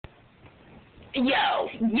Yo.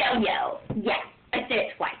 Yo. Yeah. I said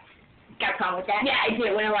it twice. Got a problem with that? Yeah, I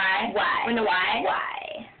do. Wanna why? Why? Wanna why?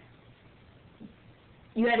 Why?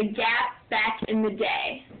 You had a gap back in the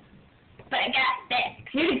day. But I got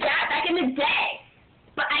fixed. You had a gap back in the day.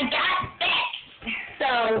 But I got fixed.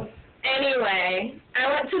 So, anyway, I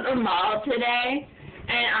went to the mall today,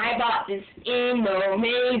 and I bought this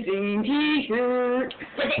amazing t-shirt.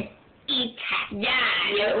 Was it E-tastic?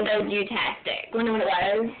 Yeah, it was U-tastic. Wanna know what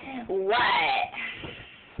it was? What?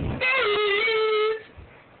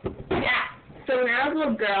 Yeah. So when I was a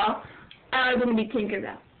little girl, I was going to be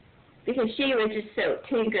Tinkerbell. Because she was just so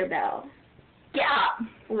Tinkerbell. Get up.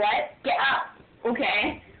 What? Get up.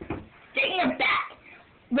 Okay. Straighten your back.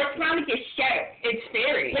 What's wrong with your shirt? It's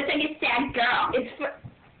fairy. Looks like a sad girl. It's for...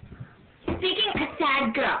 Speaking of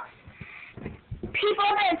sad girls, people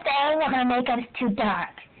have been saying that my makeup's too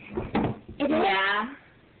dark. Is it? Yeah.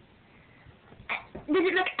 Does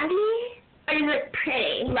it look ugly? Or does it look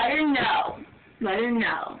pretty? Let her know. Let her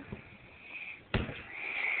know.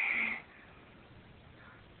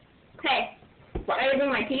 Hey, what, are you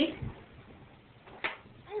doing my teeth?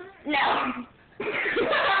 No.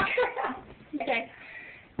 Okay.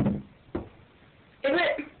 Is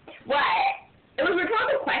it, what? It was a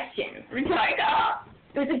rhetorical question. Rhetorical.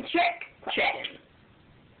 It was a trick question.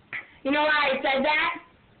 You know why I said that?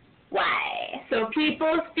 Why? So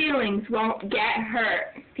people's feelings won't get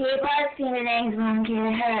hurt. People's feelings won't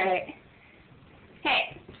get hurt.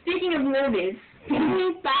 Hey, speaking of movies,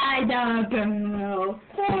 Saved by the Bell.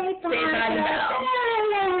 Saved by the Bell.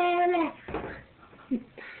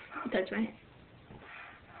 Touch my head.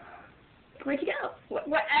 Where'd you go? Where?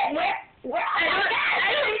 I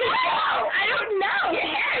don't know. Your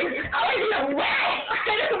hair is just always in the way. I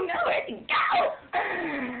don't know where to go.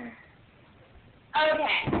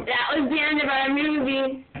 Okay, that was the end of our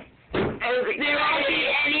movie. There won't be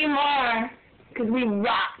any more. Because we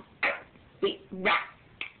rock. We rock.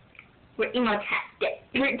 We're emo-tastic.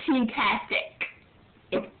 We're teen-tastic.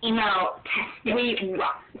 It's emo-tastic. We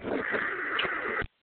rock.